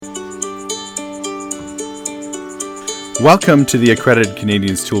Welcome to the Accredited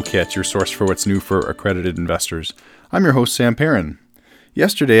Canadians Toolkit, your source for what's new for accredited investors. I'm your host, Sam Perrin.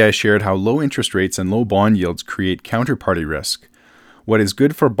 Yesterday, I shared how low interest rates and low bond yields create counterparty risk. What is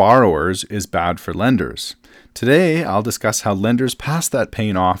good for borrowers is bad for lenders. Today, I'll discuss how lenders pass that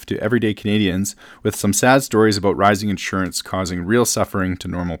pain off to everyday Canadians with some sad stories about rising insurance causing real suffering to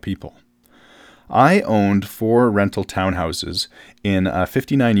normal people. I owned 4 rental townhouses in a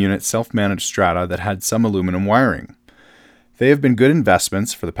 59-unit self-managed strata that had some aluminum wiring. They have been good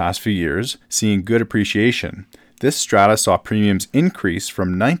investments for the past few years, seeing good appreciation. This strata saw premiums increase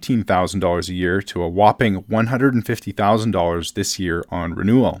from $19,000 a year to a whopping $150,000 this year on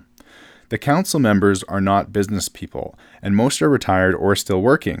renewal. The council members are not business people, and most are retired or still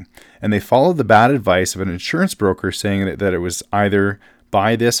working, and they followed the bad advice of an insurance broker saying that it was either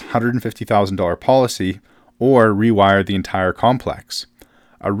buy this $150,000 policy or rewire the entire complex.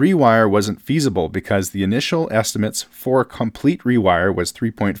 A rewire wasn't feasible because the initial estimates for a complete rewire was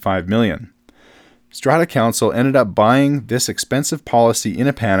 $3.5 million. Strata Council ended up buying this expensive policy in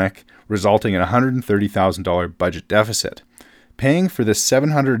a panic, resulting in a $130,000 budget deficit. Paying for this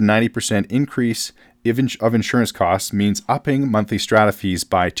 790% increase of insurance costs means upping monthly strata fees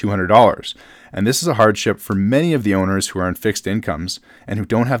by $200, and this is a hardship for many of the owners who are on fixed incomes and who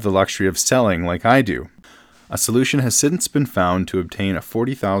don't have the luxury of selling like I do. A solution has since been found to obtain a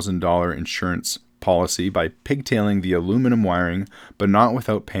 $40,000 insurance policy by pigtailing the aluminum wiring, but not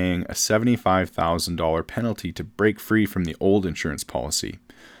without paying a $75,000 penalty to break free from the old insurance policy.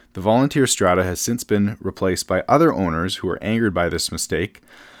 The volunteer strata has since been replaced by other owners who are angered by this mistake.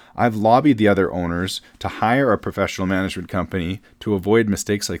 I've lobbied the other owners to hire a professional management company to avoid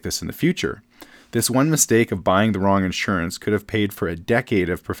mistakes like this in the future. This one mistake of buying the wrong insurance could have paid for a decade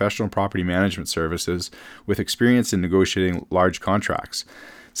of professional property management services with experience in negotiating large contracts.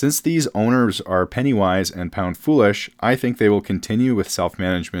 Since these owners are penny wise and pound foolish, I think they will continue with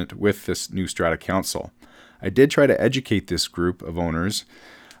self-management with this new Strata Council. I did try to educate this group of owners.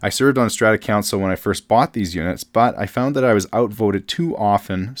 I served on Strata Council when I first bought these units, but I found that I was outvoted too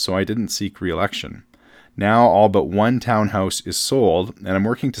often, so I didn't seek re-election. Now all but one townhouse is sold, and I'm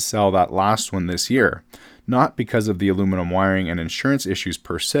working to sell that last one this year. Not because of the aluminum wiring and insurance issues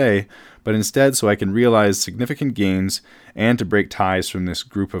per se, but instead so I can realize significant gains and to break ties from this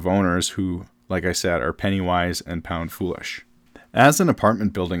group of owners who, like I said, are penny wise and pound foolish. As an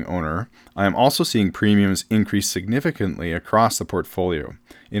apartment building owner, I am also seeing premiums increase significantly across the portfolio.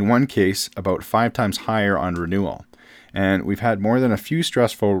 In one case, about 5 times higher on renewal. And we've had more than a few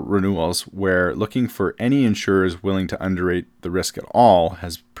stressful renewals where looking for any insurers willing to underwrite the risk at all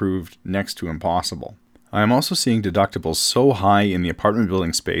has proved next to impossible. I am also seeing deductibles so high in the apartment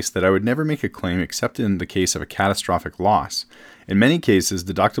building space that I would never make a claim except in the case of a catastrophic loss. In many cases,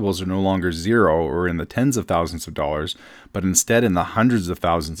 deductibles are no longer zero or in the tens of thousands of dollars, but instead in the hundreds of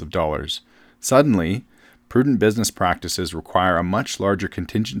thousands of dollars. Suddenly, prudent business practices require a much larger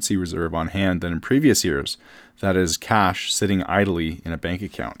contingency reserve on hand than in previous years, that is, cash sitting idly in a bank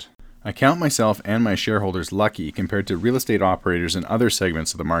account. I count myself and my shareholders lucky compared to real estate operators in other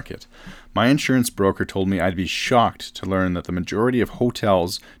segments of the market. My insurance broker told me I'd be shocked to learn that the majority of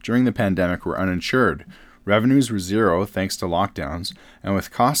hotels during the pandemic were uninsured. Revenues were zero thanks to lockdowns, and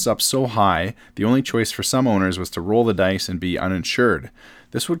with costs up so high, the only choice for some owners was to roll the dice and be uninsured.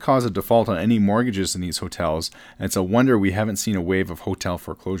 This would cause a default on any mortgages in these hotels, and it's a wonder we haven't seen a wave of hotel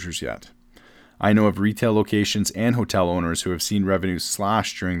foreclosures yet. I know of retail locations and hotel owners who have seen revenues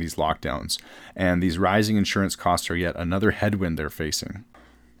slashed during these lockdowns, and these rising insurance costs are yet another headwind they're facing.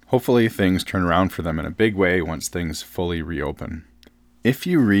 Hopefully things turn around for them in a big way once things fully reopen. If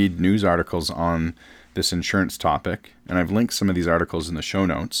you read news articles on this insurance topic, and I've linked some of these articles in the show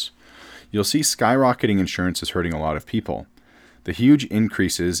notes, you'll see skyrocketing insurance is hurting a lot of people. The huge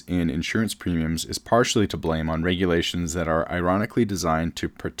increases in insurance premiums is partially to blame on regulations that are ironically designed to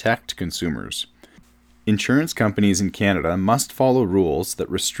protect consumers. Insurance companies in Canada must follow rules that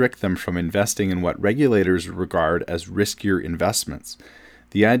restrict them from investing in what regulators regard as riskier investments.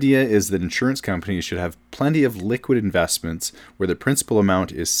 The idea is that insurance companies should have plenty of liquid investments where the principal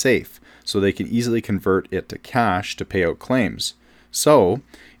amount is safe, so they can easily convert it to cash to pay out claims. So,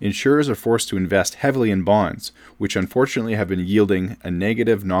 insurers are forced to invest heavily in bonds, which unfortunately have been yielding a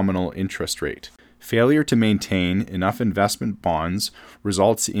negative nominal interest rate. Failure to maintain enough investment bonds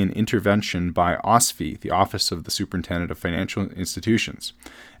results in intervention by OSFI, the Office of the Superintendent of Financial Institutions.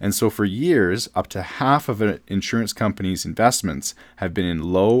 And so for years, up to half of an insurance company's investments have been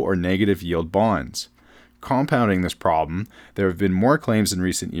in low or negative yield bonds. Compounding this problem, there have been more claims in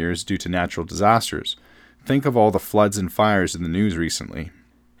recent years due to natural disasters. Think of all the floods and fires in the news recently.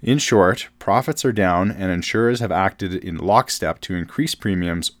 In short, profits are down and insurers have acted in lockstep to increase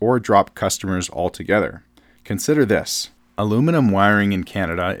premiums or drop customers altogether. Consider this. Aluminum wiring in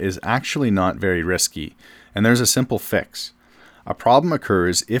Canada is actually not very risky, and there's a simple fix. A problem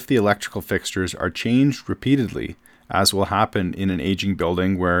occurs if the electrical fixtures are changed repeatedly, as will happen in an aging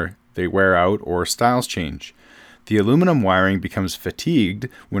building where they wear out or styles change. The aluminum wiring becomes fatigued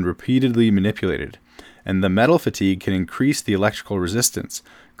when repeatedly manipulated, and the metal fatigue can increase the electrical resistance,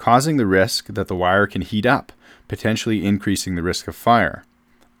 causing the risk that the wire can heat up, potentially increasing the risk of fire.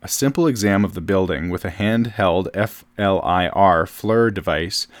 A simple exam of the building with a handheld FLIR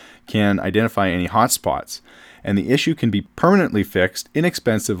device can identify any hotspots, and the issue can be permanently fixed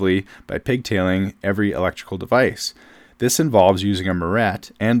inexpensively by pigtailing every electrical device. This involves using a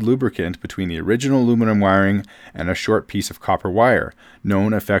Marette and lubricant between the original aluminum wiring and a short piece of copper wire,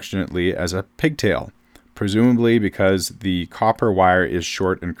 known affectionately as a pigtail, presumably because the copper wire is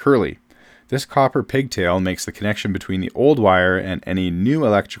short and curly. This copper pigtail makes the connection between the old wire and any new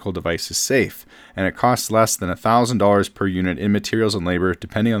electrical devices safe, and it costs less than $1,000 per unit in materials and labor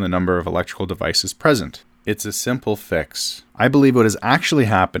depending on the number of electrical devices present. It's a simple fix. I believe what is actually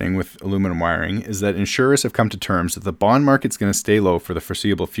happening with aluminum wiring is that insurers have come to terms that the bond market's going to stay low for the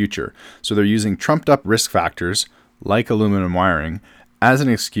foreseeable future, so they're using trumped up risk factors, like aluminum wiring, as an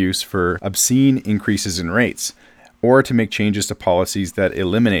excuse for obscene increases in rates, or to make changes to policies that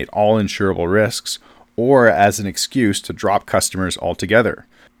eliminate all insurable risks, or as an excuse to drop customers altogether.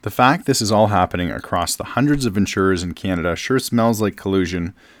 The fact this is all happening across the hundreds of insurers in Canada sure smells like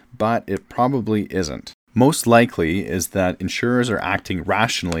collusion, but it probably isn't. Most likely is that insurers are acting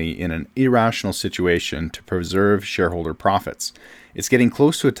rationally in an irrational situation to preserve shareholder profits. It's getting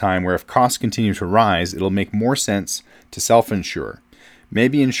close to a time where if costs continue to rise, it'll make more sense to self-insure.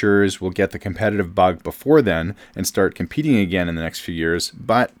 Maybe insurers will get the competitive bug before then and start competing again in the next few years,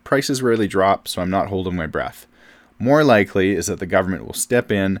 but prices rarely drop, so I'm not holding my breath. More likely is that the government will step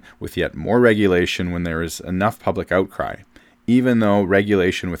in with yet more regulation when there is enough public outcry, even though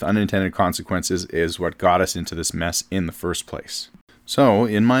regulation with unintended consequences is what got us into this mess in the first place. So,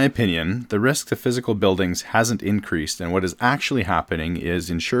 in my opinion, the risk to physical buildings hasn't increased, and what is actually happening is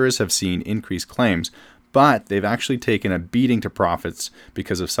insurers have seen increased claims, but they've actually taken a beating to profits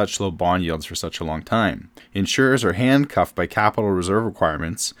because of such low bond yields for such a long time. Insurers are handcuffed by capital reserve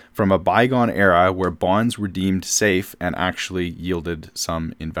requirements from a bygone era where bonds were deemed safe and actually yielded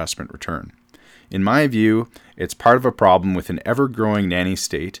some investment return. In my view, it's part of a problem with an ever-growing nanny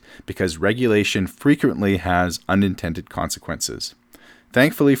state because regulation frequently has unintended consequences.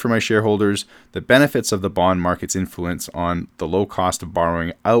 Thankfully for my shareholders, the benefits of the bond market's influence on the low cost of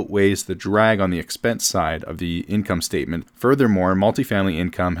borrowing outweighs the drag on the expense side of the income statement. Furthermore, multifamily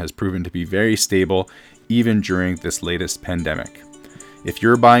income has proven to be very stable even during this latest pandemic. If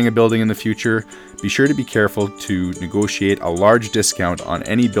you're buying a building in the future, be sure to be careful to negotiate a large discount on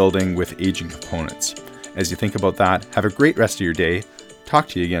any building with aging components. As you think about that, have a great rest of your day. Talk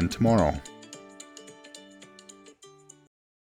to you again tomorrow.